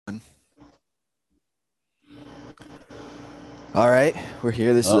All right, we're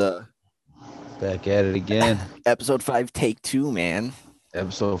here. This is Oh, back at it again. episode 5, take 2, man.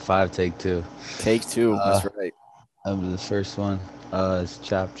 Episode 5, take 2. Take 2. Uh, That's right. that was the first one. It's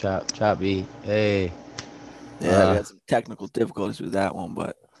chop, chop, choppy. Hey, Yeah, we uh, had some technical difficulties with that one,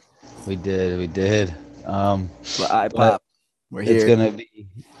 but we did. Um, but iPoP, we're it's here. gonna be.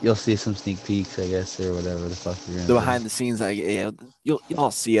 You'll see some sneak peeks, I guess, or whatever the fuck you're The gonna do. behind the scenes, like yeah,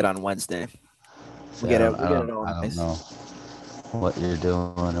 you'll see it on Wednesday. See, I don't, I We'll get it don't, all I don't nice. know what you're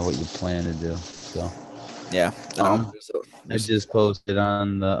doing or what you plan to do. So, Yeah. um, I There's just posted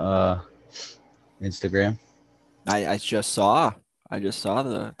on the Instagram. I just saw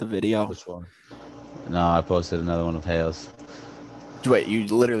the video. Which one? No, I posted another one of Hales. Wait, you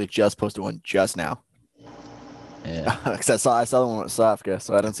literally just posted one just now. Yeah. Because I saw the one with Safka,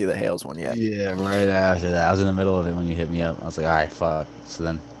 so I don't see the Hales one yet. Yeah, right after that. I was in the middle of it when you hit me up. I was like, all right, fuck. So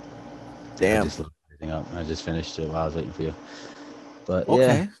then I Damn. just looked everything up. I just finished it while I was waiting for you. But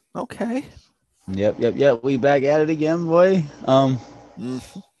yeah, Okay. Okay. yep. We back at it again, boy.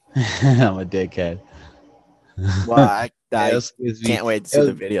 Mm. I'm a dickhead. Well, I Hales gives me. can't wait to see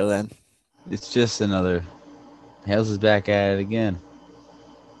the Hales, video then. it's just another. Hales is back at it again.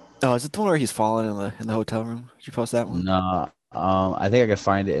 Oh, is it the one where he's falling in the hotel room? Did you post that one? No, I think I could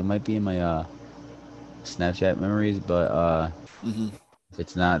find it. It might be in my Snapchat memories, but Mm-hmm. if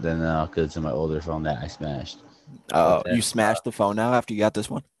it's not, then because it's in my older phone that I smashed. But Oh, you that smashed the phone now after you got this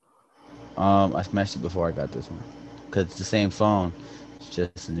one? I smashed it before I got this one. Cause it's the same phone. It's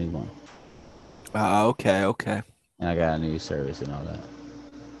just a new one, Oh, okay, okay. and I got a new service and all that.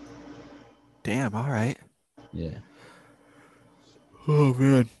 Damn, all right. Yeah, Oh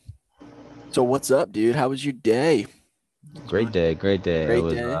man. So what's up, dude? How was your day? You great doing day, great day. It great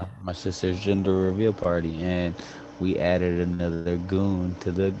was day? my sister's gender reveal party, and we added another goon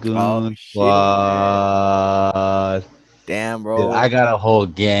to the Oh goon shit, he did. squad. Damn, Dude, I bro. got a whole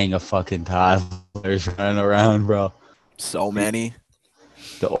gang of fucking toddlers running around, bro. So many.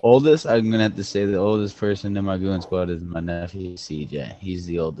 The oldest, I'm gonna have to say, the oldest person in my goon squad is my nephew CJ. He's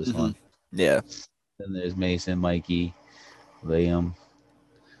the oldest one. Mm-hmm. Yeah. Then there's Mason, Mikey, Liam.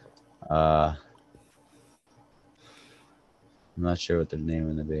 Uh, I'm not sure what they're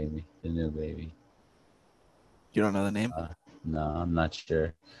naming the baby, the new baby. You don't know the name? Uh, no, I'm not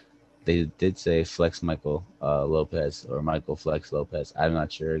sure. They did say Flex Michael Lopez or Michael Flex Lopez. I'm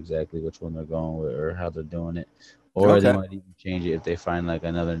not sure exactly which one they're going with or how they're doing it, or they Okay. might even change it if they find like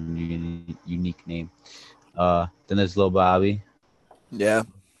another unique name. Then there's Lil Bobby, Yeah.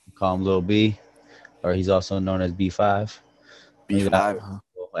 call him Lil B, or he's also known as B5. We got, B5, huh?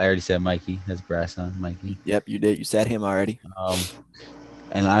 I already said Mikey. That's brass on Mikey. Yep, you did. You said him already. Um,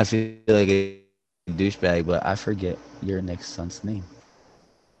 and I feel like a douchebag, but I forget your next son's name.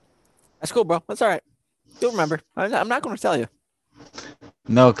 That's cool, bro. That's all right. You'll remember. I'm not going to tell you.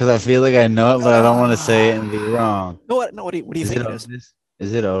 No, because I feel like I know it, but I don't want to say it and be Ah. wrong. No, what? No, what do you Is it think it is? Otis?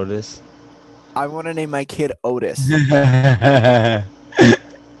 Is it Otis? I want to name my kid Otis.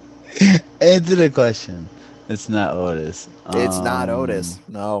 Answer the question. It's not Otis. It's not Otis.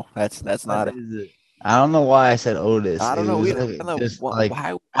 No, that's What not it. is it? I don't know why I said Otis. I It don't know was either. I like don't know just like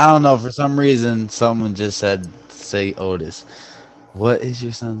why. I don't know. For some reason, someone just said say Otis. What is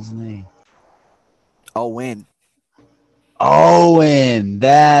your son's name? Owen. Owen.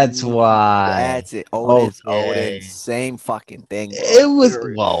 That's why. That's it. Otis, Odin, Okay. same fucking thing, bro. It was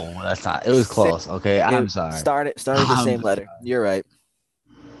Literally. whoa. That's not. It was Same, close. Okay. it I'm sorry. started the I'm same letter. You're right.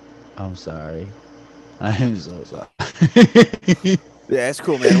 I'm sorry. I'm so sorry. Yeah, it's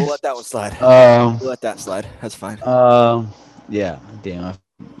cool, man. We'll let that one slide. um. We'll let that slide. That's fine. Yeah. Damn.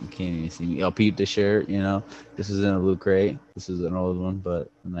 You can't even see me. I'll peep the shirt. You know. This is in a loot crate. This is an old one,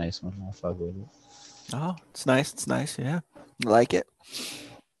 but a nice one. I'll fuck with it. Oh, it's nice. It's nice. Yeah. I like it.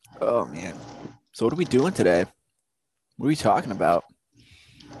 Oh man. So what are we doing today? What are we talking about?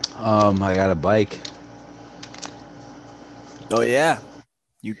 I got a bike, Oh yeah,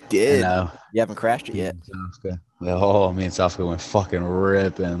 you and did. You haven't crashed it me yet. and Safka. Oh, me and Safka went fucking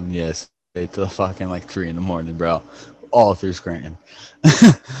ripping. Yes, till fucking like 3 in the morning, bro. All through Scranton.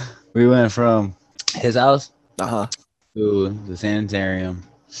 We went from his house Uh-huh. to the sanitarium.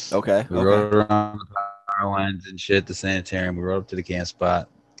 Okay. We Okay. rode around the power lines and shit. The sanitarium. We rode up to the camp spot.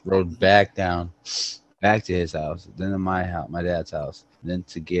 Rode back down, back to his house. Then to my house, my dad's house. Then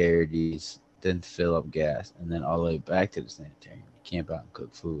to Garrity's. Then to fill up gas, and then all the way back to the sanitarium. Camp out and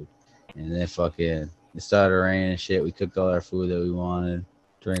cook food. And then fucking it started raining and shit. We cooked all our food that we wanted.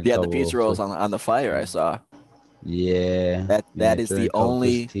 Drank a Yeah, the couple pizza of rolls on the fire. I saw yeah, that yeah. is the Drank a couple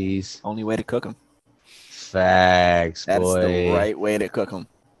twisted only teas. only way to cook them. Facts, That's the boy. right way to cook them.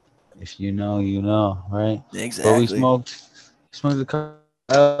 If you know, you know, right? But we Exactly. smoked. smoked a couple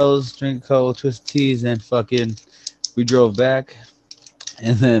L's, drink a couple twisted teas, and fucking we drove back,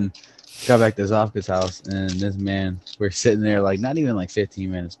 and then got back to Zofka's house, and this man, we're sitting there like not even like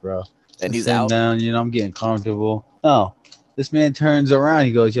 15 minutes, bro. And I'm he's sitting out. down, I'm getting comfortable. No, this man turns around,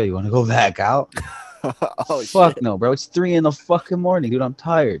 he goes, "Yo, you want to go back out?" Oh Fuck shit! no, bro. It's 3 in the fucking morning, dude. I'm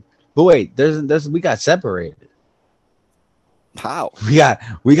tired. But wait, there's we got separated. How?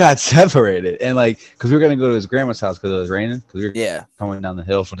 We got separated, and like, cause we were gonna go to his grandma's house because it was raining, cause we were Yeah. coming down the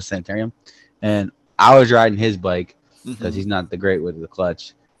hill from the sanitarium, and I was riding his bike because Hmm. he's not the great with the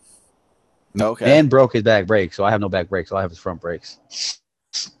clutch. Okay. Man broke his back brake, so I have no back brakes. So I have his front brakes.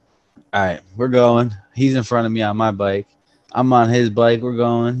 All right, we're going. He's in front of me on my bike. I'm on his bike. We're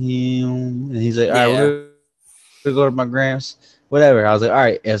going. And he's like, "All right, Yeah. we're gonna go to my grams, whatever." I was like, "All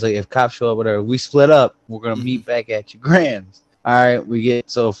right." It's like, if cops show up, whatever, we split up. We're gonna meet back Hmm. at your grams. All right, we get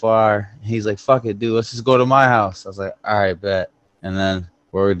so far. He's like, "Fuck it, dude. Let's just go to my house." I was like, "All right, bet." And then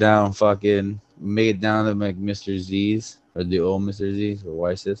we're down, fucking made it down to like Mr. Z's or the old Mr. Z's or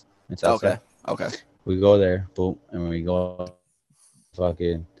Weiss's in Okay. Southside. Okay. We go there, boom, and we go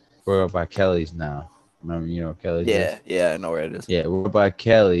fucking. We're up by Kelly's now. Remember, where Kelly's Yeah. is? Yeah. I know where it is. Yeah, we're up by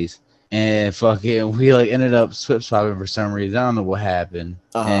Kelly's, and fucking we like ended up swip swapping for some reason. I don't know what happened.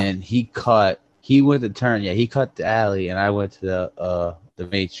 Uh huh. And he went to turn. Yeah, he cut the alley, and I went to the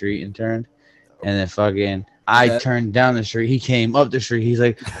main street and turned. And then fucking I Okay. turned down the street. He came up the street. He's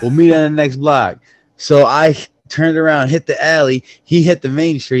like, "We'll meet on the next block." So I turned around, hit the alley. He hit the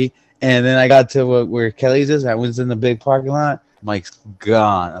main street, and then I got to where Kelly's is. I was in the big parking lot. Mike's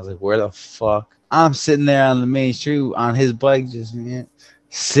gone. I was like, "Where the fuck?" I'm sitting there on the main street on his bike, just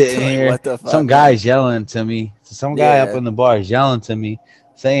sitting Like here. what the Some fuck, man? guy's yelling to me. Some guy up Yeah. in the bar is yelling to me,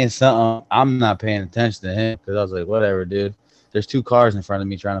 saying something. I'm not paying attention to him because I was like, "Whatever, dude." There's 2 cars in front of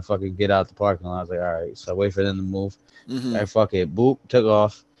me trying to fucking get out the parking lot. I was like, all right. So I wait for them to move. Hmm. I fuck it. Boop, took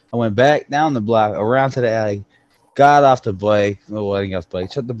off. I went back down the block, around to the alley, got off the bike. Oh, I didn't get off the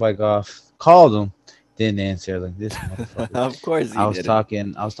bike. Shut the bike off. Called him. Didn't answer. Like this motherfucker. Of course he I was didn't.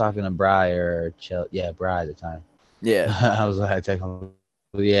 talking. I was talking to Bry or yeah, Bry at the time. Yeah. I was like, I text him.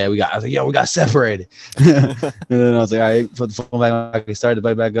 Yeah, we got. I was like, yo, we got separated. And then I was like, all right, put the phone back on. I started the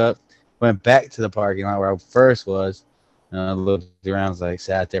bike back up. Went back to the parking lot where I first was. And I looked around, was like,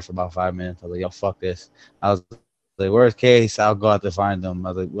 sat there for about 5 minutes. I was like, yo, fuck this. I was like, worst case, I'll go out to find them. I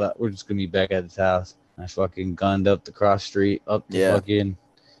was like, well, we're just gonna be back at his house. I fucking gunned up the cross street, up to Yeah. fucking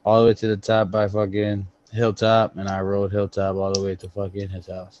all the way to the top by fucking Hilltop, and I rode Hilltop all the way to fucking his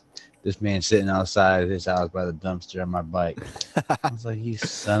house. This man sitting outside his house by the dumpster on my bike. I was like, you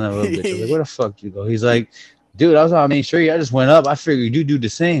son of a bitch. I was like, where the fuck you go? He's like, dude, I was on Main Street. I just went up. I figured you do the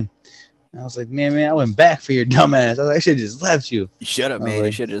same. And I was like, man, I went back for your dumb ass. I was like, I should have just left you. You should have, I was man. You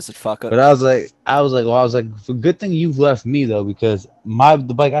like, should have just said fuck up. but well, I was like, it's a good thing you've left me though, because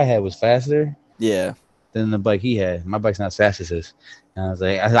the bike I had was faster Yeah. than the bike he had. My bike's not as fast as his. And I was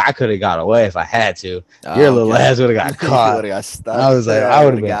like, I could have got away if I had to. Your Oh, little okay. ass would have got You would caught. have got stuck. I was like, Yeah, I you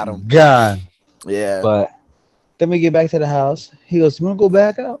would would have have got him. been gone. Yeah. But then we get back to the house. He goes, "You want to go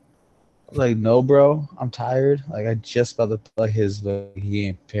back out?" I was like, "No, bro. I'm tired. Like I just about to put like his he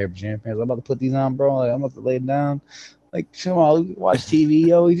ain't pair of pajama pants. I'm about to put these on, bro. Like I'm about to lay down. Like come on, we watch TV,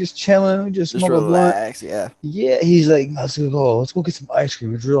 yo. We just chilling. We just Just smoke a blunt." relax. Yeah. Yeah, he's like, Let's go get some ice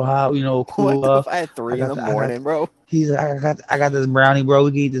cream. It's real hot, What cool the off. fuck? At I 3 in got the the, I got. morning, bro. He's like, I got this brownie, bro.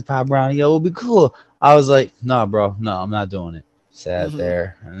 We can eat this pop brownie. Yo, it'll be cool. I was like, no, bro, no, I'm not doing it. Sat Hmm.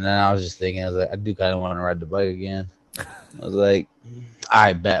 there, and then I was just thinking, I was like, I do kind of want to ride the bike again. I was like,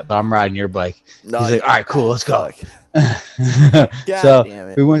 I bet, but I'm riding your bike. No, He's like, all right, cool, let's go. fuck. God So damn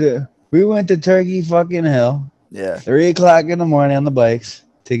it. we went to Turkey fucking Hill, Yeah. 3 o'clock in the morning on the bikes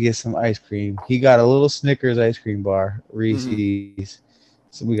to get some ice cream. He got a little Snickers ice cream bar, Hmm. Reese's.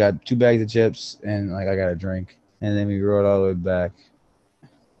 So we got 2 bags of chips and like I got a drink, and then we rode all the way back,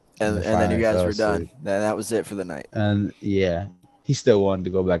 and then And then you finally guys fell were done. asleep. Then that was it for the night. And yeah, he still wanted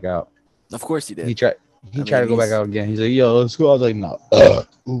to go back out. Of course you He did. tried. I He tried mean, to go back he's out again. He's like, "Yo, let's go." I was like, "No."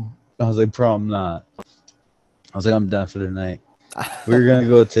 Ooh. I was like, "Bro, I'm not." I was like, "I'm done for the night." We were gonna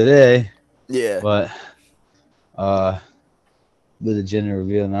go today, yeah. but uh, with the gender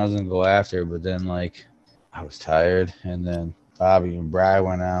reveal, and I was gonna go after, but then like I was tired, and then Bobby and Bry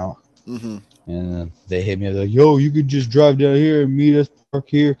went out, Hmm. and then they hit me like, "Yo, you could just drive down here and meet us park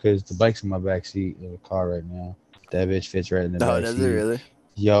here, cause the bike's in my back seat of the car right now. That bitch fits right in the No, back does it seat." really?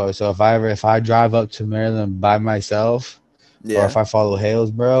 Yo, so if I drive up to Maryland by myself, or Yeah. if I follow Hales,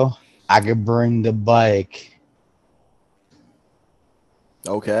 bro, I could bring the bike,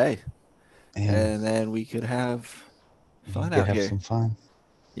 Okay. and And then we could have we fun could out have here. some fun.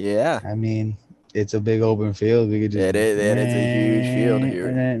 Yeah. I mean, it's a big open field. We could just It's a huge field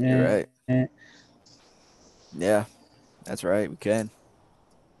here. You're right. Yeah, that's right. We can.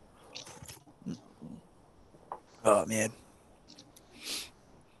 Oh man.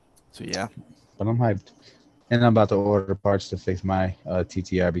 So yeah. but I'm hyped. And I'm about to order parts to fix my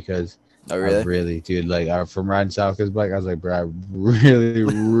TTR because Oh I really? really, dude, like from riding South's bike, I was like, bro, I really,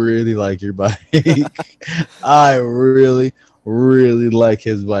 really like your bike. I really, really like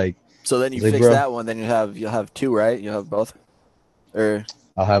his bike. I So then you was like, fix bro, that one, then you'll have two, right? You'll have both. Or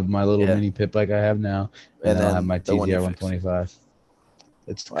I'll have my little yeah. mini pit bike I have now, and And then I'll have then my the one you TTR fix. 125.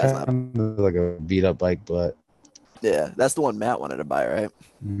 It's Well, that's kind not. of like a beat up bike, but Yeah, that's the one Matt wanted to buy, right?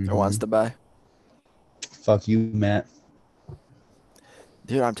 Or hmm wants to buy. fuck you, Matt.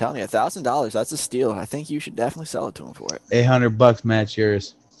 Dude, I'm telling you, $1,000. That's a steal. I think you should definitely sell it to him for it. $800, Matt's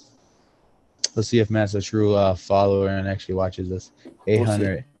yours. Let's see if Matt's a true follower and actually watches this. We'll see.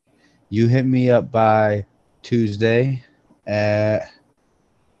 800. You hit me up by Tuesday at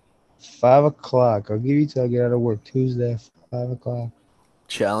 5 o'clock. I'll give you till I get out of work. Tuesday at 5 o'clock.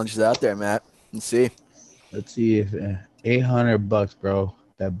 Challenge is out there, Matt. Let's see. Let's see if $800, bro.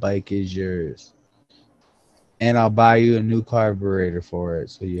 That bike is yours, and I'll buy you a new carburetor for it,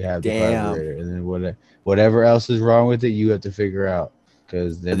 so you have the Damn. carburetor, and then whatever else is wrong with it, you have to figure out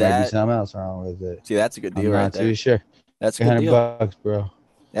because there might be That something else wrong with it. See, that's a good I'm deal right not too there. sure. That's a Eight good hundred deal. bucks, bro.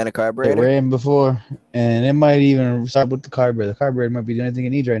 And a It carburetor? ran before, and it might even start with the carburetor. The carburetor might be the only thing it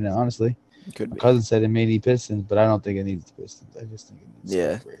needs right now, honestly. Could My be. cousin said it may need pistons, but I don't think it needs pistons. I just think it needs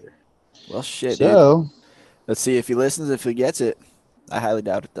Yeah. carburetor. Well, shit, dude. So Let's see if he listens, if he gets it. I highly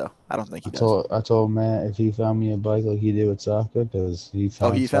doubt it, though. I don't think I he does. told I told Matt if he found me a bike like he did with Sokka, because he Oh,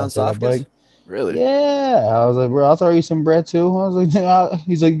 found he found Sokka that bike. Sofkas? Really? Yeah, I was like, bro, I'll throw you some bread too. I was like,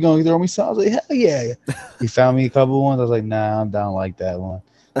 he's like, you gonna throw me some? I was like, hell yeah. He found me a couple ones. I was like, nah, I'm down like that one.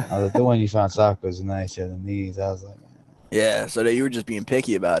 I was like, the one you found Sokka was nicer than these. I was like, Yeah, so that you were just being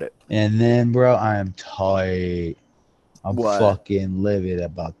picky about it. and then, bro, I am tight. I'm What? fucking livid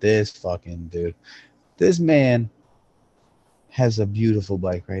about this fucking dude. This man has a beautiful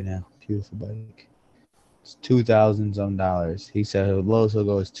bike right now. Beautiful bike. It's 2,000 some dollars. He said the lowest he'll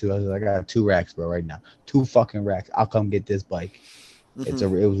go is two. I was like, I got 2 racks, bro, right now. 2 fucking racks. I'll come get this bike. Hmm.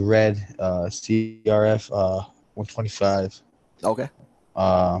 It was red, CRF, 125, Okay.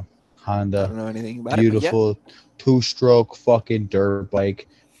 uh, I Honda, don't know anything about it, but yeah. beautiful 2-stroke fucking dirt bike,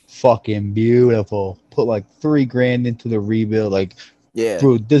 fucking beautiful. Put like 3 grand into the rebuild. Like, Yeah.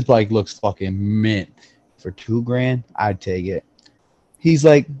 dude, this bike looks fucking mint. For 2 grand, I'd take it. He's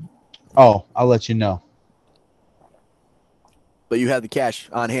like, oh, I'll let you know. But you had the cash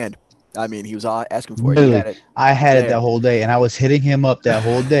on hand. I mean, he was asking for it. You Literally, had it I had it that there. whole day, and I was hitting him up that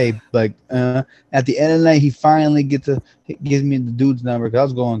whole day. Like, at the end of the night, he finally gives me the dude's number because I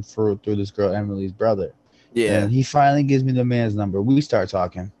was going through this girl Emily's brother, Yeah. and he finally gives me the man's number. We start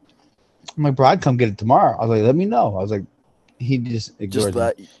talking. I'm like, bro, I'd come get it tomorrow. I was like, let me know. I was like, he just Just ignores me,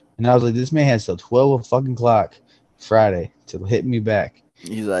 let. and I was like, this man has till 12 fucking clock Friday to hit me back,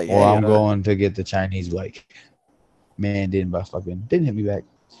 He's like, or hey, I'm going to get the Chinese bike. Man didn't hit me back.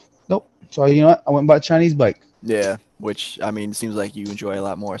 Nope. So you know what? I went and bought a Chinese bike. yeah. Which I mean, seems like you enjoy a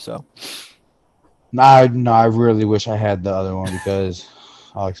lot more. So No, I really wish I had the other one because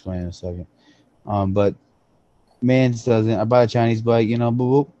I'll explain in a second. But Mans doesn't. I buy a Chinese bike, boop,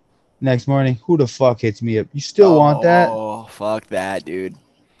 boop. Next morning, who the fuck hits me up? You still want that? oh, fuck that, dude.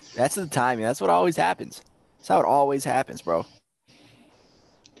 That's the timing. That's what always happens. That's how it always happens, bro.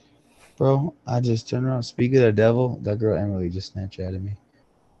 Bro, I just turned around. Speak of the devil, that girl Emily just Snapchatted me.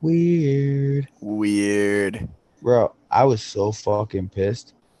 Weird. Weird. Bro, I was so fucking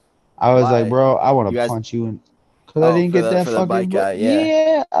pissed. I was like, Why? bro, I want You to guys? punch you in. Because I Oh, didn't for get the that for the bike fucking. But guy. Yeah.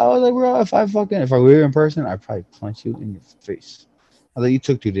 yeah, I was like, bro, if I were in person, I'd probably punch you in your face. I was like, you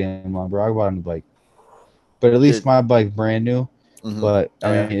took too damn long, bro. I bought a new bike. But at least Did. my bike's brand new. Hmm. But I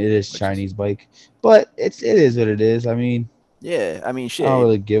mean, Yeah. it is Which is. Chinese bike. But it is what it is. I mean, Yeah. I mean, I don't shit.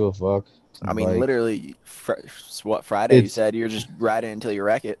 really give a fuck. It's a I mean, bike. literally, what Friday? You It's said you're just riding until you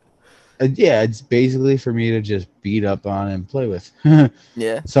wreck it. yeah, it's basically for me to just beat up on and play with.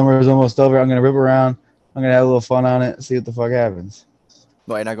 Yeah. Summer's almost over. I'm gonna rip around. I'm gonna have a little fun on it. See what the fuck happens.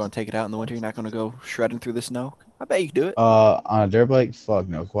 Well, you're not going to take it out in the winter. You're not going to go shredding through the snow. I bet you can do it. On a dirt bike, fuck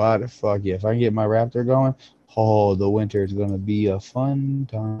no. Quad, fuck yeah. If I can get my Raptor going, oh, the winter is gonna be a fun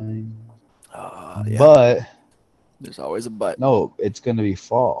time. Yeah. But There's always a but. no, it's gonna be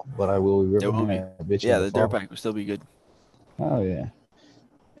fall. But I will be It ripping will be. that bitch in the Yeah, the dirt fall. bike will still be good. Oh yeah.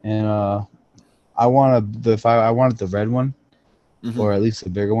 And I wanted the red one, Hmm. or at least a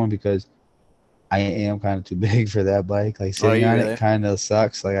bigger one, because I am kind of too big for that bike. Like Are sitting you on it really? kind of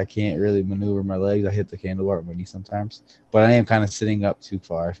sucks. Like I can't really maneuver my legs. I hit the handlebar with my knee sometimes, but I am kind of sitting up too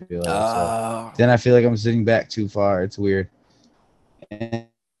far. I feel like so. Oh, Then I feel like I'm sitting back too far. It's weird. And,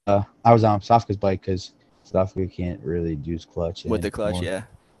 I was on Safka's bike because Safka can't really use clutch with the clutch, anymore. yeah.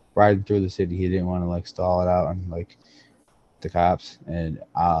 Riding through the city, he didn't want to like stall it out on like the cops, and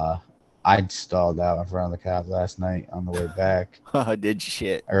I stalled out in front of the cops last night on the way back, Oh, did you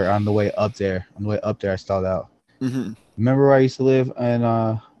shit? or on the way up there. On the way up there, I stalled out. Hmm. Remember where I used to live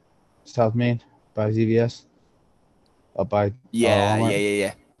in South Main by ZVS, up by Yeah, yeah, Walmart? yeah,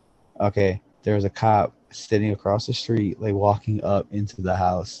 yeah. Okay, there was a cop sitting across the street, like walking up into the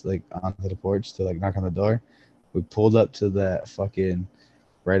house, like onto the porch to like knock on the door. We pulled up to that fucking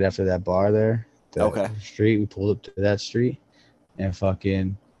right after that bar there, that Okay. street. We pulled up to that street and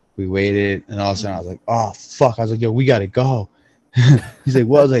fucking we waited, and all of a sudden I Mhm. was like, "Oh fuck!" I was like, "Yo, we gotta go." He's like,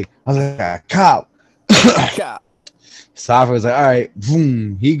 "What?" I was like, "A cop." Cop. Safa was like, "All right,"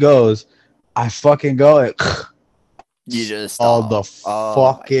 boom. He goes. I fucking go and You just all the stalled. Oh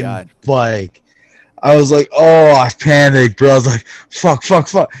my fucking god. bike. I was like, "Oh, I panicked, bro." I was like, "Fuck, fuck,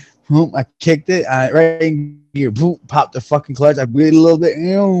 fuck." Boom, I kicked it. I right in gear. Boom, popped the fucking clutch. I waited a little bit.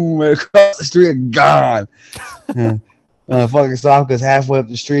 Across the street and gone. Yeah. Fucking stopped because halfway up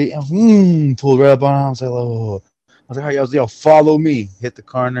the street and pulled right up on him. I was like, "Oh." I was like, "All right, yo, follow me." Hit the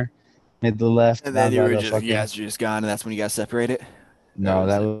corner, made the left, And then down you by were the just, you fucking. guys were just gone, and that's when you got separated. Or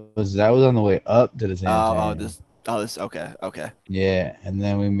No, was it? that was on the way up to the Oh, sanitarium. this. Oh, this. Okay, okay. Yeah, and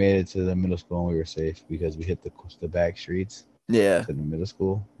then we made it to the middle school and we were safe because we hit the back streets Yeah. to the middle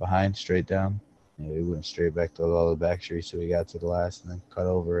school behind straight down. And we went straight back to all the back streets so we got to the last and then cut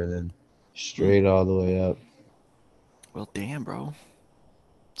over and then Hmm. straight all the way up. Well, damn, bro.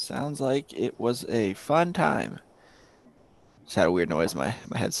 Sounds like it was a fun time. Just had a weird noise in my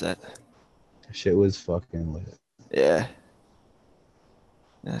headset. Shit was fucking lit. Yeah,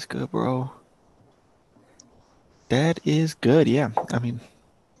 that's good, bro. That is good. Yeah. I mean,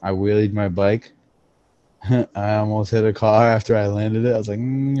 I wheelied my bike. I almost hit a car after I landed it. I was like,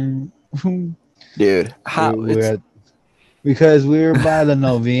 dude, how we're it's at, because we were by the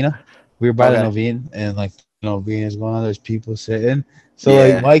Novena. We were by the okay. Novena, and like the Novena is going on. There's people sitting. So like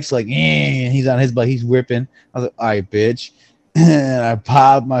Yeah. Mike's like, and he's on his bike. He's whipping. I was like, all right, bitch. And I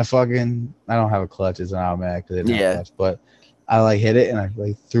popped my fucking. I don't have a clutch. It's an automatic because I didn't have a Yeah. clutch. But I like hit it and I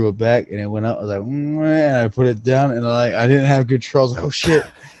like threw it back and it went up. I was like, and I put it down and like I didn't have control. I was like, oh shit.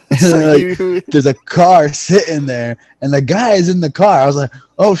 And So then, like you there's a car sitting there and the guy is in the car. I was like,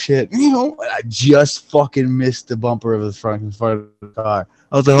 oh shit. And I just fucking missed the bumper of the front in front of the car.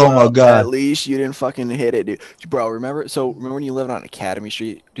 I was like, oh my well, at god. least you didn't fucking hit it, dude. Bro, remember when you lived on Academy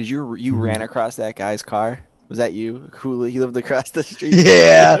Street? Did you Mhm. ran across that guy's car? Was that you? Who he lived across the street from? Yeah,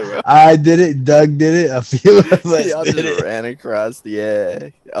 Yeah, bro. I did it. Doug did it. A few of us Y'all did just it. ran across. Yeah.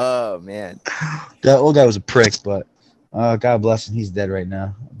 Oh man. That old guy was a prick, but God bless him. He's dead right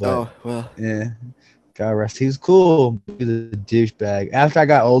now. But Oh well. yeah, God rest. He was cool. He was a douchebag. After I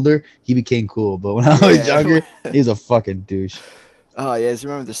got older, he became cool. But when I was Yeah. younger, he was a fucking douche. Oh yeah. Just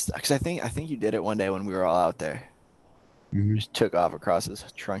remember this because I think you did it one day when we were all out there. Hmm. Just took off across his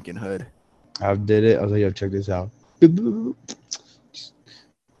trunk and hood. I did it. I was like, yo, check this out. Boop, boop, boop.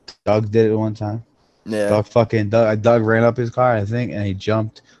 Doug did it one time. Yeah. Doug ran up his car, I think, and he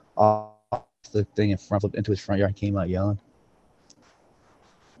jumped off the thing in front, flipped into his front yard, and came out yelling.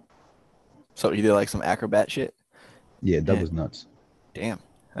 So you did like some acrobat shit. Yeah, Doug Yeah. was nuts. Damn.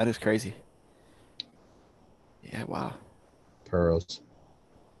 That is crazy. Yeah. Wow. Pearls,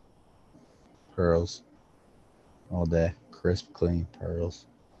 pearls, all day, crisp, clean pearls,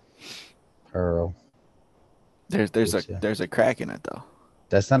 pearl. There's a Get ya. there's a crack in it though.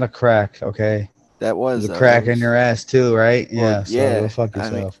 That's not a crack, okay? That There's was a though. That crack in was your ass too, right? well. Yeah. So go Yeah. fuck I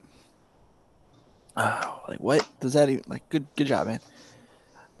mean, yourself. oh, like what does that even like? Good job, man.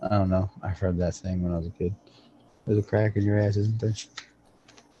 I don't know. I've heard that saying when I was a kid. There's a crack in your ass, isn't there?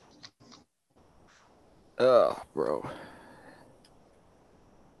 Oh, bro.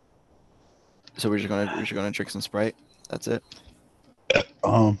 So we're just gonna drink some Sprite. That's it.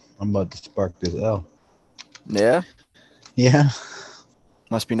 I'm about to spark this L. Yeah. Yeah.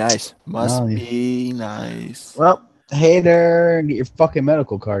 Must be nice. Oh, Must yeah. be nice. Well, hater, get your fucking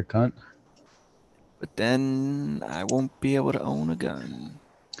medical card, cunt. But then I won't be able to own a gun.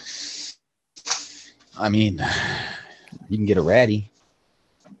 I mean, you can get a ratty.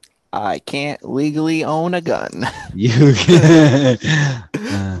 I can't legally own a gun. You can.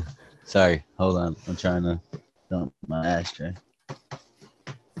 Sorry, hold on. I'm trying to dump my ashtray.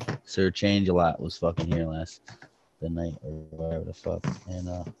 Sir Change a Lot was fucking here last the night or whatever the fuck, and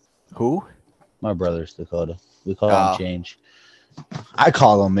Who? My brother's Dakota. We call him Oh, Change. I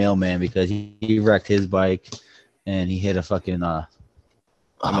call him Mailman because he wrecked his bike and he hit a fucking a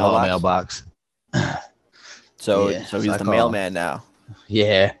mailbox. mailbox. So Yeah, so so he's I the call him. mailman now.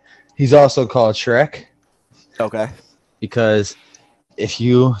 Yeah, he's also called Shrek Okay. because if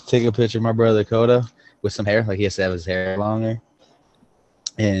you take a picture of my brother Dakota with some hair, like he has to have his hair longer,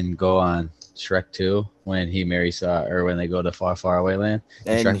 and go on Shrek 2 when he marries or when they go to far, far away land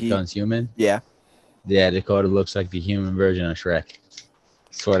and And Shrek he, becomes human. yeah. Yeah, Dakota looks like the human version of Shrek.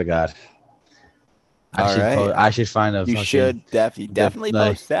 Swear to God. I All should right. post. I should find a You fucking should the definitely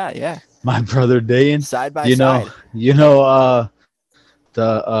like post that. Yeah. my brother Dayan. Side by You know, side. you know,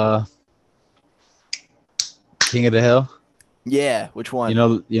 the King of the Hill. Yeah. Which one? You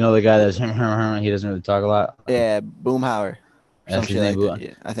know the guy that's he doesn't really talk a lot. Yeah. Boomhauer. Some That's his shit name. like that. I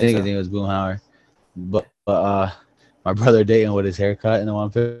Yeah. I think think his so. name was Boomhauer. But my brother Dayton with his haircut in the one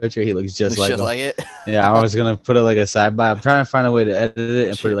picture, he looks just It's like just him. like it. Yeah, I was gonna put it like a side by. I'm trying to find a way to edit it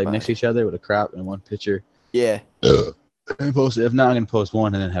and put it Shit, like next man. to each other with a crop in one picture. Yeah. And post it. If not, I'm gonna post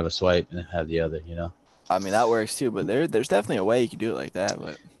one and then have a swipe and then have the other. I mean that works too, but there's definitely a way you can do it like that.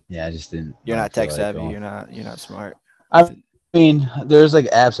 But Yeah, I just didn't you're not feel tech like savvy. going. You're not smart with I it. mean, there's like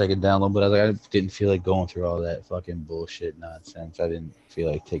apps I could download, but I didn't feel like going through all that fucking bullshit nonsense. I didn't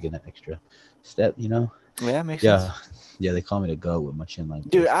feel like taking that extra step. Yeah, makes Yeah, sense. yeah. They call me the goat with my chin like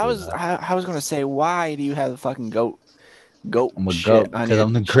Dude, this I too. was I was gonna say, why do you have the fucking goat I'm a shit goat on because your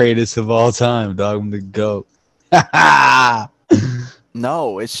I'm the shit? greatest of all time, dog. I'm the goat.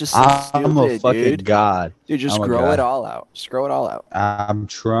 No, it's just so I'm a stupid, fucking dude. god. Dude, just I'm a grow it god. all out. Just grow it all out. I'm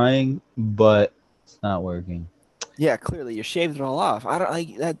trying, but it's not working. Yeah, clearly you shaved it all off. I don't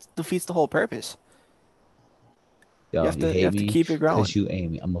like that defeats the whole purpose. You Yo, have you to you hate have to me keep it growing. because you hate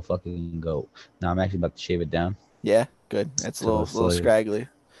me. I'm a fucking goat. Now I'm actually about to shave it down Yeah, good. It's a till it's little like scraggly.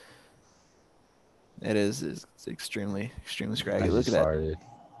 It is. It's extremely I scraggly. Look just at that. farted.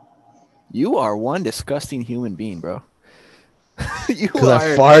 You are one disgusting human being, bro. You Because I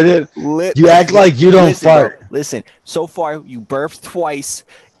are farted. lit. You act like you don't Listen, bro. fart. Listen. So far, you burped twice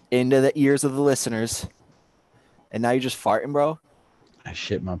into the ears of the listeners, and now you're just farting, bro. I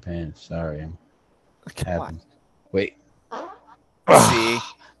shit my pants. Sorry, Come on. happened. Wait. See?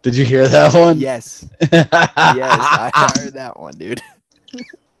 Did you hear that one? Yes. Yes, I heard that one, dude.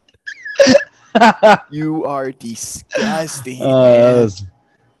 You are disgusting, That man. was.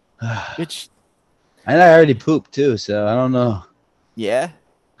 Bitch. And I already pooped too, so I don't know. Yeah.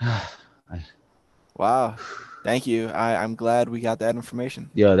 Wow. Thank you. I'm glad we got that information.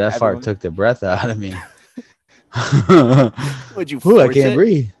 Yo, that fart Everyone, took the breath out of me. would you Ooh, I force can't it?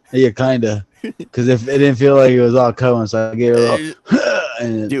 breathe. Yeah, kinda. Because if it didn't feel like it was all coming, so I gave it a little, Uh,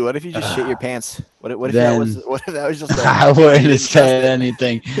 and Dude, what if you just shit your pants? What if that was then just a I you wouldn't have didn't trust said it?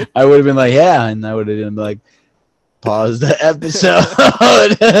 anything. I would have been like, yeah, and I would have been like, pause the episode.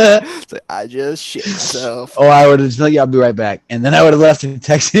 It's like, I just shit myself. Or I would have just like, yeah, I'll be right back, and then I would have left and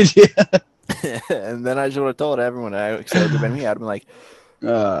texted you. And then I just would have told everyone except it would have been me. I'd have been like, I would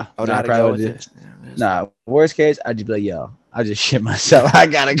No, have I had to go probably with would. it. Yeah, Nah, worst case, I'd just be like, yo, I just shit myself. I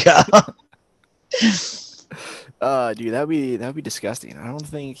gotta go. dude, that'd be disgusting. I don't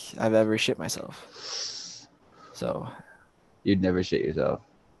think I've ever shit myself. So You'd never shit yourself.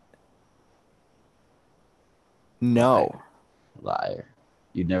 no, Liar. Liar.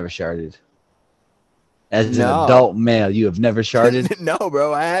 You'd never sharted. As an no, adult male, you have never sharted? no,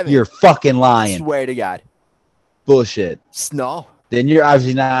 bro, I haven't. You're fucking lying. Swear to God, Bullshit. no. Then you're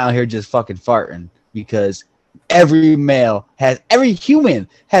obviously not out here just fucking farting because every human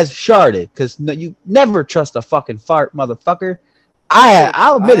has sharded because you never trust a fucking fart, motherfucker. I'll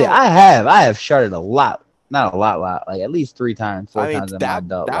I admit it. don't. I have sharded a lot. Not a lot, like at least 3 times, four I mean times in my that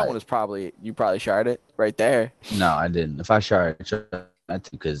adult that life. one is probably you probably shard it right there. No, I didn't. If I sharded,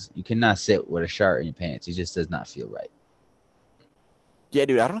 because you cannot sit with a shart in your pants. It just does not feel right. Yeah,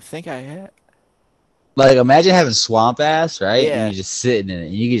 dude, I don't think I had. Like imagine having swamp ass, right? And Yeah. you're just sitting in it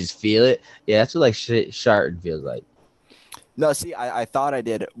and you can just feel it. Yeah, that's what like shit sharting feels like. No, see, I thought I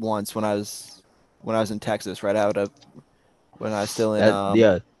did it once when I was in Texas, right out of when I was still in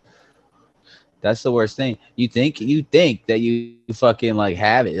Yeah, that's the worst thing. You think that you fucking like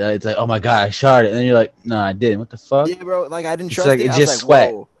have it. It's like, oh my god, I sharted, and then you're like, no, I didn't. What the fuck? Yeah, bro. Like I didn't It's trust like it. it's I was just like,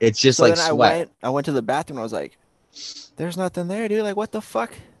 sweat. whoa. It's just So like then sweat. I went to the bathroom. I was like, there's nothing there, dude. Like what the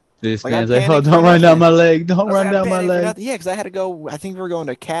fuck? This Like I man's like, oh, panicked for don't run down nothing. my leg. I Don't was like, run I down my panicked for leg. nothing. Yeah, because I had to go. I think we were going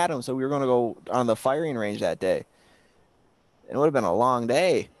to Cadam, so we were going to go on the firing range that day. It would have been a long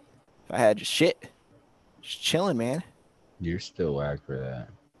day if I had just shit, just chilling, man. You're still whack for that.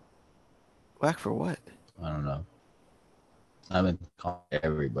 Whack for what? I don't know. I've been calling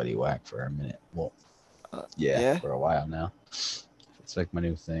everybody whack for a minute. Well, yeah, Yeah, for a while now. It's like my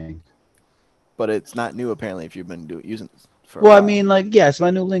new thing. but it's not new apparently if you've been using it for a Well, I while. mean, like, yeah, it's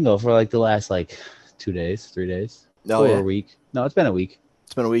my new lingo for like the last like 2 days, 3 days, Oh or a yeah, week. No, it's been a week.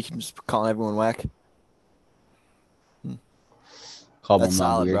 it's been a week. I'm just calling everyone whack. Hmm. Called my That's mom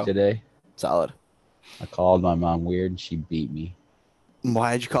solid, weird bro. today. Solid. I called my mom weird and she beat me.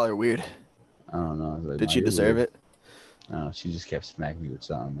 Why did you call her weird? I don't know. I was like, Did "Ma, she you're deserve weird." it? No, she just kept smacking me with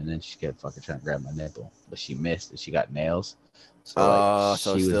something, and then she kept fucking trying to grab my nipple, but she missed, and she got nails. So like Oh,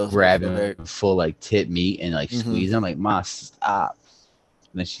 so she was it still grabbing hurt. full like tip meat and like Mm-hmm. squeezing. I'm like, "Ma, stop!"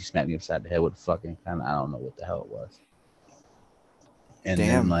 And then she smacked me upside the head with a fucking kind of I don't know what the hell it was. And then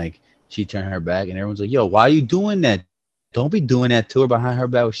Damn. like she turned her back, and everyone's like, "Yo, why are you doing that? Don't be doing that to her behind her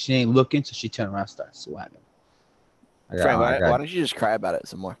back. She ain't looking." So she turned around, and started swatting. Frank, I why got don't you just cry about it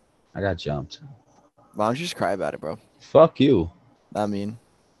some more? I got jumped. Why don't you just cry about it, bro? Fuck you. I mean,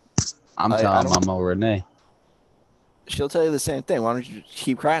 I'm I telling don't. Mama Renee. She'll tell you the same thing. Why don't you just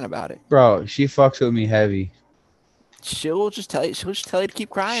keep crying about it? Bro, she fucks with me heavy. She'll just tell you. She'll just tell you to keep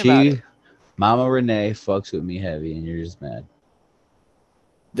crying about it. She, Mama Renee, fucks with me heavy, and you're just mad.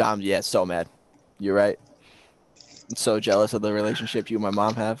 Yeah, so mad. You're right. I'm so jealous of the relationship you and my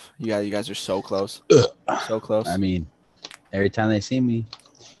mom have. You guys are so close. So I close. mean, every time they see me,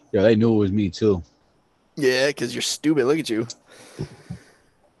 yo, they knew it was me too. Yeah, because you're stupid. Look at you.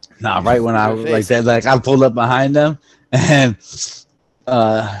 Nah, right when Look I at your like face. that, like I pulled up behind them, and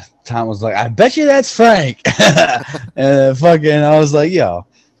Tom was like, "I bet you that's Frank." And fucking, I was like, "Yo."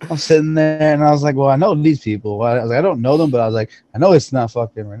 I'm sitting there, and I was like, "Well, I know these people." I was like, "I don't know them," but I was like, "I know it's not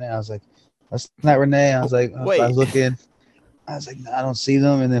fucking Renee." I was like, "That's not Renee." I was like, I Wait. was looking. I was like, "No, I don't see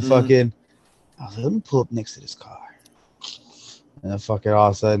them." And then Mm, fucking, I was like, "Let me pull up next to this car." And then fucking all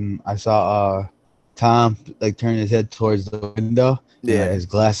of a sudden, I saw Tom like turn his head towards the window, and like yeah. his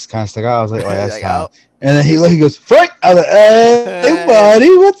glasses kind of stuck out. I was like, "Oh, yeah, that's Like, Tom." oh. And then he goes, "Frank." I was like, "Hey,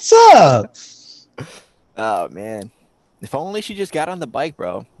 buddy, what's up?" Oh man. If only she just got on the bike,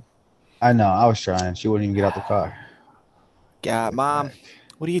 bro. I know. I was trying. She wouldn't even get out the car. God, Like, mom, heck.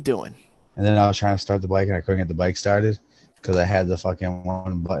 what are you doing? And then I was trying to start the bike, and I couldn't get the bike started because I had the fucking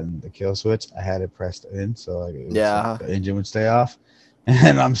one button, the kill switch. I had it pressed in, so like it was like Yeah. the engine would stay off.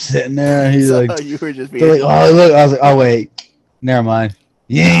 And I'm sitting there, and he's So like, you were just "They're being like, oh look." I was like, "Oh wait, never mind."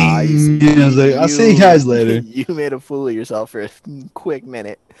 nah. Ying. I was like, "I'll see you You guys later." you made a fool of yourself for a quick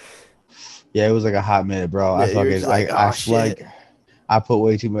minute. Yeah, it was like a hot minute, bro. Yeah, you were just like, I oh shit. like I put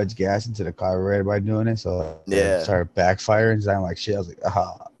way too much gas into the carburetor by doing it, so it Yeah. started backfiring. So I'm like, shit. I was like,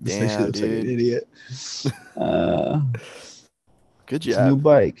 this makes me Damn, look like an dude. idiot. Uh, Good it's a new job.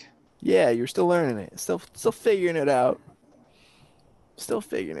 bike. Yeah, you're still learning it. Still figuring it out. Still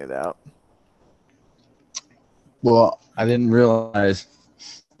figuring it out. Well, I didn't realize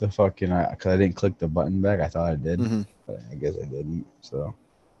the fucking because I didn't click the button back. I thought I did, Mm-hmm. but I guess I didn't. So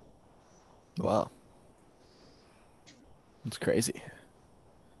Wow. It's crazy.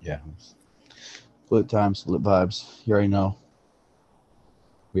 yeah, split time, split vibes. You already know.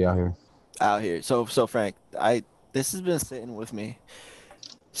 We out here. Out here. So Frank, this has been sitting with me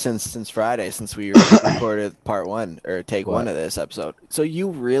since Friday, since we recorded part one or take one What? of this episode. So you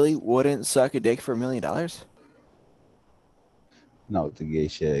really wouldn't suck a dick for $1 million? Not with the gay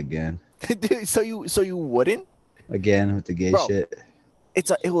shit again. Dude, so you wouldn't? Again with the gay Bro, shit.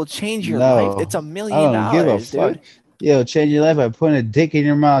 it will change your life. It's No, a I million don't give a dollars, fuck. dude. Yo, change your life by putting a dick in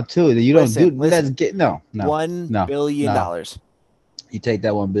your mouth too. You don't do that's Listen. get no, no, $1 no, billion. no. You take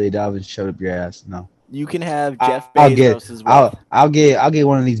that $1 billion and shove it up your ass. No, You can have Jeff I'll get Bezos's wealth. I'll get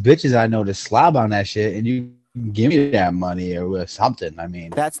one of these bitches I know to slob on that shit, and you can give me that money or something. I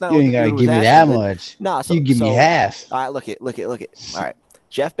mean, That's not you what ain't the gotta dude was give me asking. that much. Nah, You give me so half. all right, look it. All right.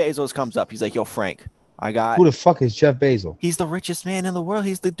 Jeff Bezos comes up. He's like, yo, Frank, I got Who the fuck is Jeff Bezos? he's the richest man in the world.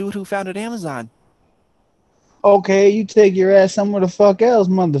 He's the dude who founded Amazon. Okay, you take your ass somewhere the fuck else,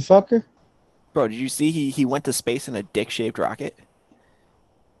 motherfucker. Bro, did you see he went to space in a dick-shaped rocket?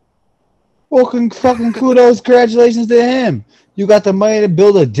 Well, fucking kudos, congratulations to him. You got the money to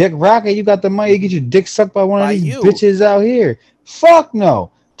build a dick rocket. You got the money to get your dick sucked by one of By these you. bitches out here. Fuck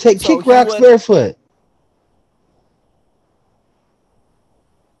no. So Kick he rocks went barefoot.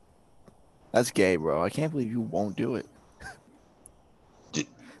 That's gay, bro. I can't believe you won't do it.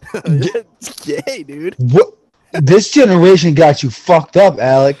 It's gay, dude. What? This generation got you fucked up,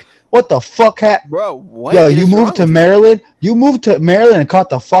 Alec. What the fuck happened? Bro, what Yo, is you wrong moved to with you? Maryland. You moved to Maryland and caught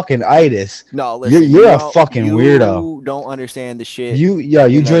the fucking itis. No, listen, You're a fucking weirdo. You don't understand the shit You in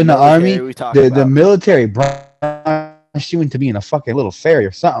the joined the military army. we talk The about. military brought you into being a fucking little fairy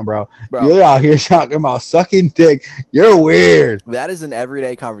or something, bro. Bro, You're out here talking about sucking dick. You're weird. that is an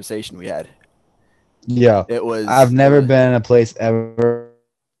everyday conversation we had. Yo, I've It never was, been in a place ever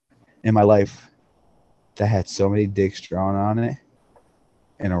in my life that had so many dicks drawn on it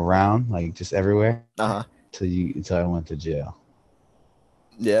and around, like just everywhere, uh-huh. until I went to jail.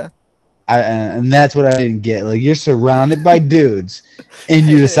 Yeah. And that's what I didn't get. Like, you're surrounded by dudes, and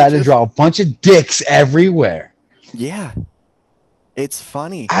you decide to draw a bunch of dicks everywhere. Yeah. It's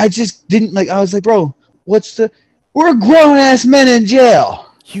funny. I just didn't like. I was like, bro, we're grown ass men in jail.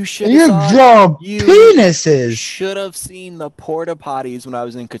 You should And you're drawing penises. Should have seen the porta potties when I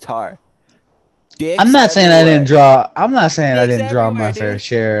was in Qatar. Dicks I'm not saying everywhere. I didn't draw. I'm not saying I Dicks didn't draw my everywhere, fair dude.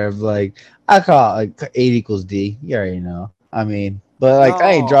 share of like. I call it like 8 equals D. You already know. I mean, but like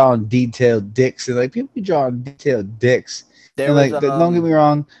I ain't No. drawing detailed dicks, and like people be drawing detailed dicks. There And was like, don't get me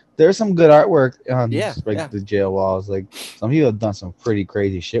wrong, there's some good artwork on the jail walls. Like some people have done some pretty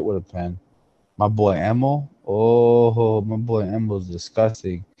crazy shit with a pen. My boy Emil, my boy Emil's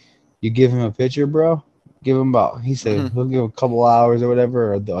disgusting. You give him a picture, bro. Give him he said he'll give him a couple hours or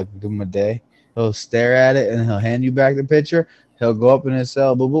whatever, or like give him a day. He'll stare at it and he'll hand you back the picture. He'll go up in his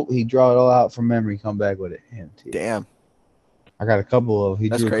cell, boop, boop, he draw it all out from memory, come back with it. Damn. I got a couple of. He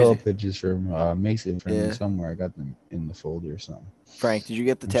That's drew crazy. a couple pictures from Mason from me somewhere. I got them in the folder or something. Frank, did you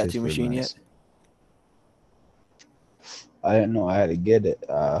get the tattoo machine yet? I didn't know I had to get it.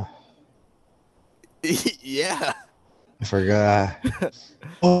 Yeah. I forgot.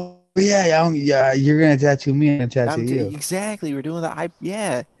 Oh yeah. You're gonna tattoo me and tattoo you. Exactly. We're doing the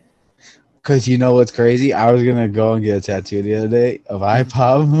yeah. Cause you know what's crazy? I was gonna go and get a tattoo the other day of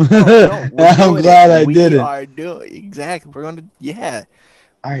iPoP. No, I'm glad I did it. We are doing exactly. We're gonna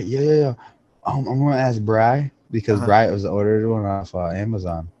All right, yeah. I'm gonna ask Bry because Bry was ordered one off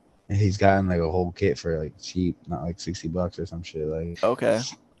Amazon, and he's gotten like a whole kit for like cheap, not like $60 or some shit. Like okay,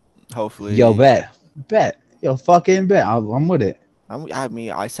 hopefully. Yo, bet, yo, fucking bet. I'm with it. I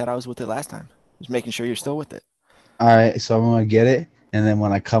mean, I said I was with it last time. Just making sure you're still with it. All right, so I'm gonna get it. And then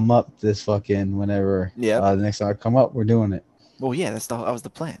when I come up this fucking whenever the next time I come up, we're doing it. Well, yeah, that was the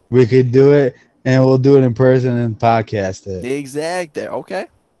plan. We could do it and we'll do it in person and podcast it. Exactly. Okay.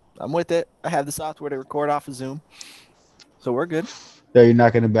 I'm with it. I have the software to record off of Zoom. So we're good. So you're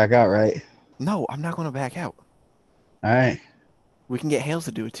not gonna back out, right? No, I'm not gonna back out. All right. We can get Hales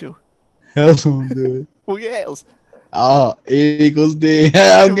to do it too. Hales won't do it. We'll get Hales. Oh, A equals D.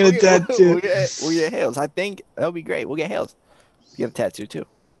 I'm gonna tattoo. We'll get Hales. I think that'll be great. We'll get Hales. Get a tattoo too.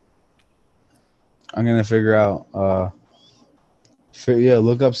 I'm gonna figure out.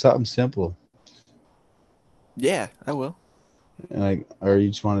 Look up something simple. Yeah, I will. Like, or you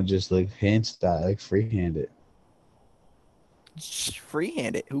just want to just like hand style, like freehand it. Just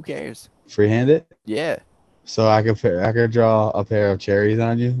freehand it. Who cares? Freehand it. Yeah. So I could draw a pair of cherries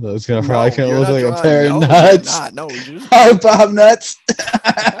on you. That's gonna probably look like a pair of nuts. No, iPoP nuts.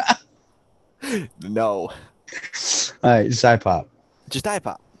 No. All right, just iPoP. Just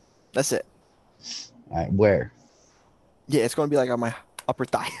iPoP. That's it. All right, where? Yeah, it's gonna be like on my upper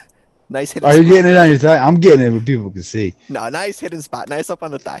thigh. Nice hidden. Are you getting it on your thigh? I'm getting it where people can see. No, nice hidden spot. Nice up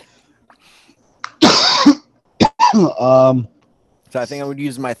on the thigh. So I think I would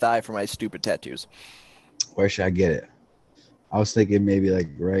use my thigh for my stupid tattoos. Where should I get it? I was thinking maybe like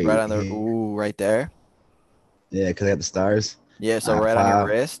right on the right there. Yeah, because I got the stars. Yeah, so right on your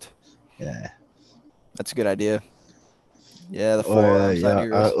wrist. Yeah. That's a good idea. Yeah, the forearms on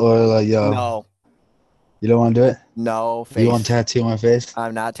your wrist. No. You don't want to do it? No. Face. You want to tattoo my face?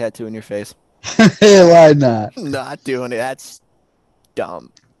 I'm not tattooing your face. Why not? I'm not doing it. That's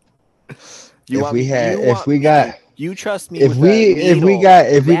dumb. You trust me. If we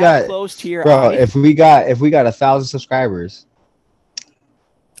got close to your eye. if we got 1,000 subscribers,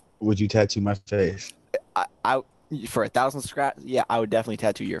 would you tattoo my face? I for 1,000 subscribers, yeah, I would definitely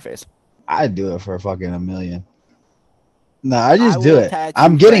tattoo your face. I'd do it for fucking 1 million. No, I just do it.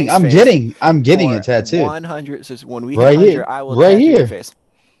 I'm getting a tattoo. 100. So when we hit 100, I will tattoo your face.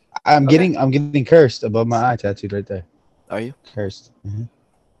 I'm getting cursed above my eye tattooed right there. Are you cursed?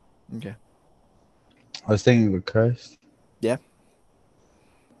 Mm-hmm. Okay. I was thinking of cursed. Yeah.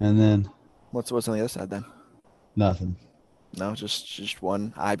 And then what's on the other side then? Nothing. No, just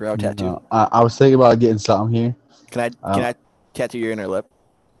one eyebrow tattoo. No, I was thinking about getting something here. Can I tattoo your inner lip?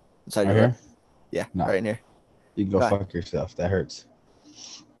 Inside your lip? Yeah, right in here. You can go fuck yourself. That hurts.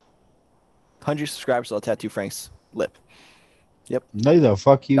 100 subscribers, I'll tattoo Frank's lip. Yep. No, you don't.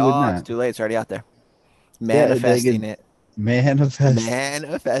 Fuck you with that. It's too late. It's already out there. Manifesting it.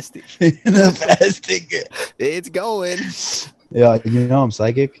 Manifesting it. It's going. Yeah, you know I'm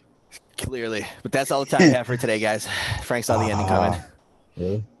psychic. Clearly. But that's all the time we have for today, guys. Frank saw the ending coming.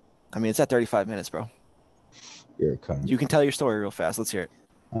 Really? I mean, it's at 35 minutes, bro. You're a cunt. You can tell your story real fast. Let's hear it.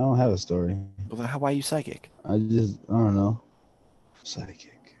 I don't have a story. Well, then why are you psychic? I don't know. Psychic.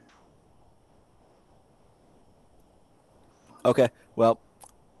 Okay, well.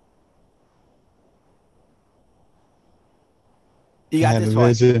 You got this one.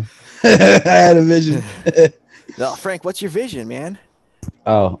 Vision. I had a vision. No, Frank, what's your vision, man?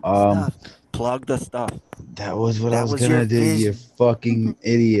 Oh, Stuff. Plug the stuff. that was what I That was was gonna your do, you vision. fucking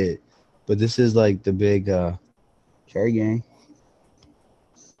idiot. But this is like the big cherry gang.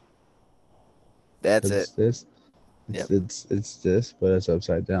 That's It's it. this. Yep. It's this, but it's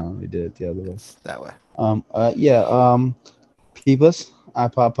upside down. We did it the other way. That way. Peepless,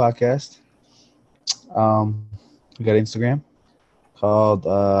 iPoP podcast. We got Instagram called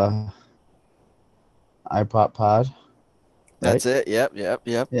iPoP Pod. That's it. Yep.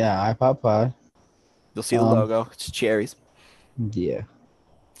 Yeah, iPoP Pod. You'll see the logo. It's cherries. Yeah.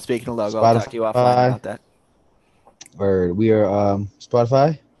 Speaking of logo, I'll talk to you offline Spotify. about that. Or we are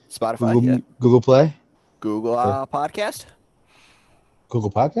Spotify, Spotify, Google Play, Google Podcast.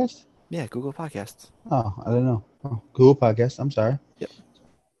 Google Podcast. Yeah, Google Podcasts. Oh, I don't know. Oh, Google Podcast. I'm sorry. Yep.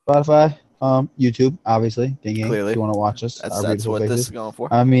 Spotify, YouTube, obviously. Gang gang. Clearly. If you want to watch us, That's our beautiful what faces. this is going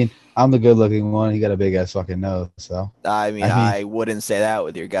for. I mean, I'm the good-looking one. He got a big-ass fucking nose, so. I wouldn't say that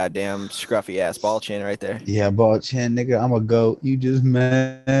with your goddamn scruffy ass ball chin right there. Yeah, ball chin, nigga. I'm a goat. You just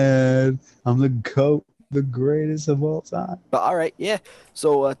mad. I'm the goat, the greatest of all time. But all right, yeah.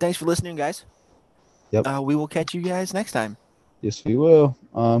 So thanks for listening, guys. Yep. We will catch you guys next time. Yes, we will.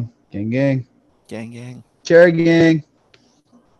 Gang gang. Gang gang. Cherry gang.